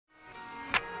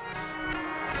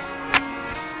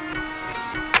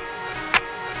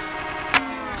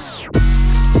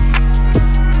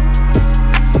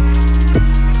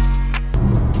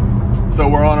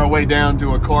we're on our way down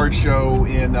to a card show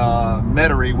in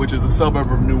Metairie, which is a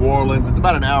suburb of New Orleans. It's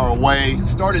about an hour away. It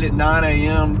started at 9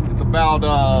 a.m. It's about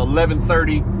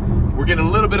 11:30. We're getting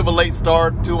a little bit of a late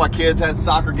start. Two of my kids had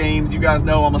soccer games. You guys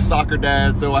know I'm a soccer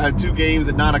dad, so I had 2 games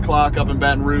at 9 o'clock up in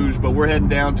Baton Rouge, but we're heading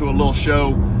down to a little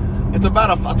show. It's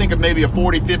about, I think, maybe a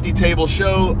 40-50 table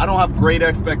show. I don't have great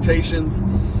expectations.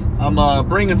 I'm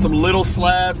bringing some little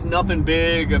slabs, nothing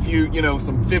big, a few,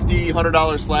 some $50,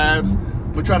 $100 slabs.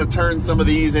 We'll try to turn some of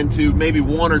these into maybe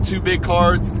 1 or 2 big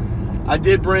cards. I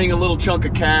did bring a little chunk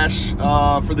of cash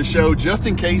for the show, just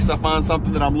in case I find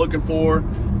something that I'm looking for.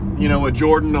 A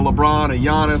Jordan, a LeBron, a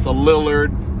Giannis, a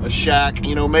Lillard, a Shaq.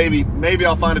 Maybe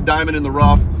I'll find a diamond in the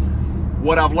rough.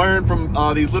 What I've learned from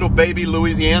these little baby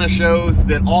Louisiana shows,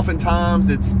 that oftentimes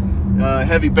it's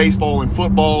heavy baseball and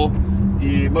football.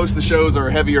 Most of the shows are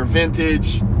heavier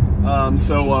vintage.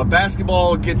 So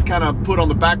basketball gets kind of put on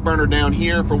the back burner down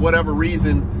here for whatever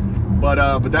reason,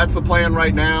 but that's the plan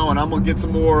right now, and I'm gonna get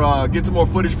some more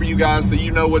footage for you guys so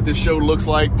you know what this show looks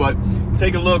like. But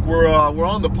take a look. We're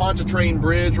on the Pontchartrain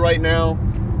Bridge right now,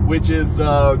 which is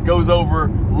goes over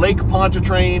Lake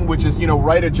Pontchartrain, which is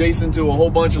right adjacent to a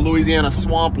whole bunch of Louisiana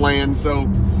swampland. So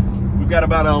we've got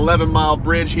about an 11-mile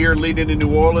bridge here leading into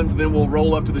New Orleans, and then we'll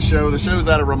roll up to the show. The show's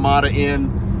at a Ramada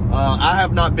Inn. I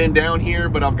have not been down here,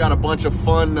 but I've got a bunch of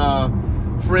fun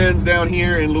friends down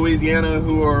here in Louisiana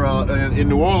who are in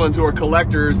New Orleans who are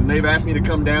collectors, and they've asked me to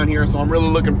come down here, so I'm really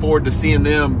looking forward to seeing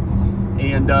them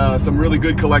and some really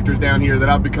good collectors down here that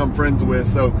I've become friends with.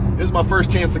 So this is my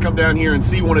first chance to come down here and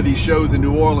see one of these shows in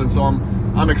New Orleans, so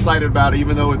I'm excited about it,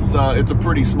 even though it's a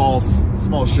pretty small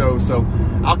show. So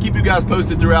I'll keep you guys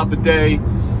posted throughout the day.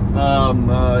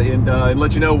 And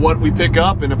let you know what we pick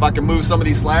up, and if I can move some of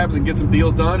these slabs and get some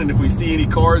deals done, and if we see any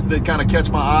cards that kind of catch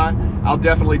my eye, I'll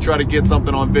definitely try to get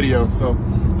something on video. So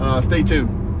stay tuned.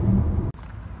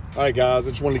 All right, guys,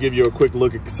 I just wanted to give you a quick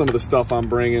look at some of the stuff I'm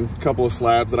bringing. A couple of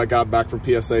slabs that I got back from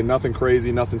PSA. Nothing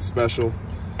crazy, nothing special.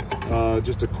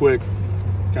 Just a quick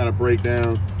kind of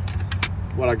breakdown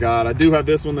what I got. I do have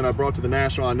this one that I brought to the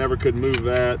National. I never could move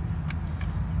that.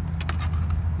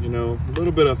 A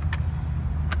little bit of,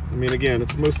 again,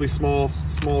 it's mostly small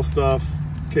stuff.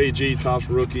 KG, Topps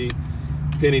Rookie,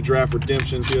 Penny Draft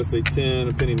Redemption, PSA 10,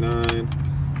 a Penny 9,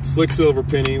 Slick Silver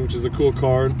Penny, which is a cool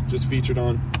card, just featured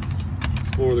on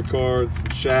Explore the Cards, some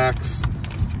Shaqs,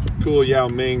 cool Yao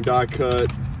Ming die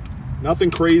cut.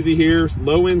 Nothing crazy here,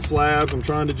 low-end slabs. I'm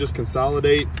trying to just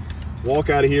consolidate, walk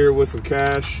out of here with some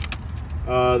cash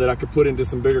that I could put into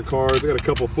some bigger cards. I got a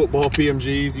couple football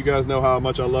PMGs. You guys know how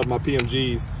much I love my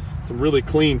PMGs. Some really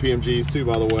clean PMGs too,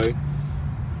 by the way.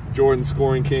 Jordan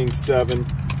Scoring King 7.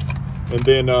 And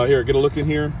then here, get a look in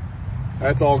here.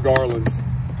 That's all Garlands.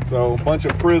 So a bunch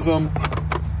of Prism,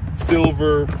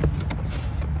 Silver,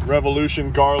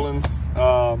 Revolution Garlands.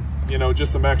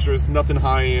 Just some extras, nothing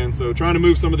high end. So trying to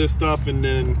move some of this stuff and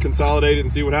then consolidate it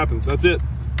and see what happens. That's it.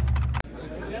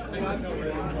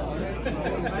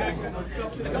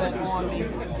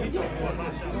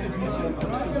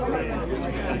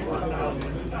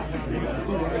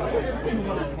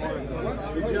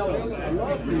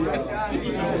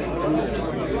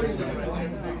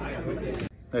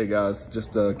 Hey guys,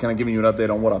 just kind of giving you an update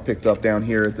on what I picked up down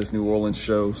here at this New Orleans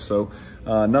show. So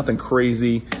nothing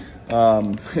crazy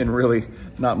and really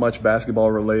not much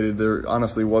basketball related. There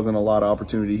honestly wasn't a lot of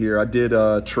opportunity here. I did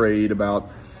trade about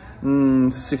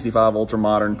 65 ultra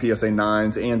modern PSA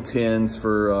 9s and 10s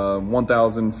for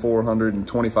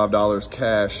 $1,425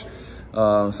 cash.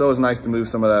 So it was nice to move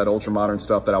some of that ultra modern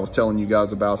stuff that I was telling you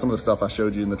guys about, some of the stuff I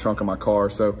showed you in the trunk of my car.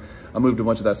 So I moved a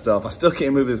bunch of that stuff. I still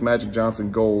can't move this Magic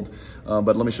Johnson gold,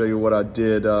 but let me show you what I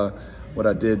did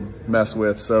mess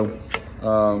with. So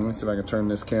let me see if I can turn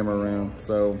this camera around.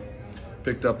 So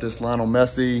picked up this Lionel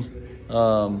Messi,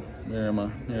 where am I?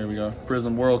 There we go.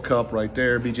 Prism World Cup right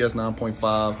there, BGS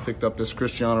 9.5. Picked up this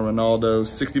Cristiano Ronaldo,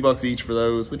 60 bucks each for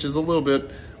those, which is a little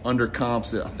bit under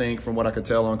comps, I think, from what I could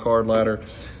tell on Card Ladder.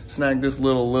 Snagged this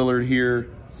little Lillard here.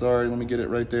 Sorry, let me get it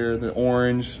right there. The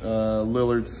orange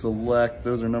Lillard Select.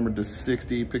 Those are numbered to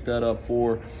 60. Picked that up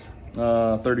for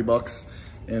 30 bucks.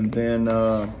 And then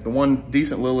the one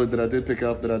decent Lillard that I did pick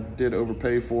up that I did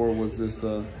overpay for was this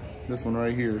one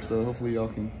right here. So hopefully y'all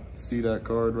can see that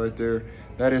card right there.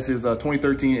 That is his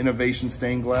 2013 Innovation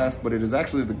Stained Glass, but it is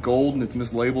actually the gold and it's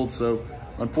mislabeled. So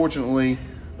unfortunately,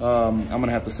 I'm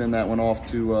gonna have to send that one off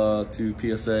to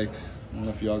PSA. I don't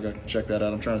know if y'all got to check that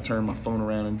out. I'm trying to turn my phone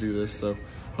around and do this, so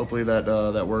hopefully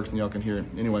that works and y'all can hear it.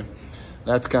 Anyway,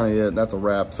 that's kind of it. That's a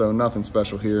wrap. So nothing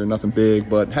special here, nothing big,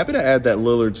 but happy to add that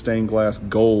Lillard Stained Glass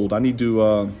Gold. I need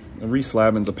to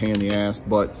re-slabbing's a pain in the ass,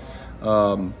 but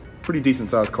pretty decent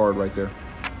sized card right there.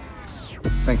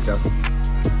 Thanks, guys.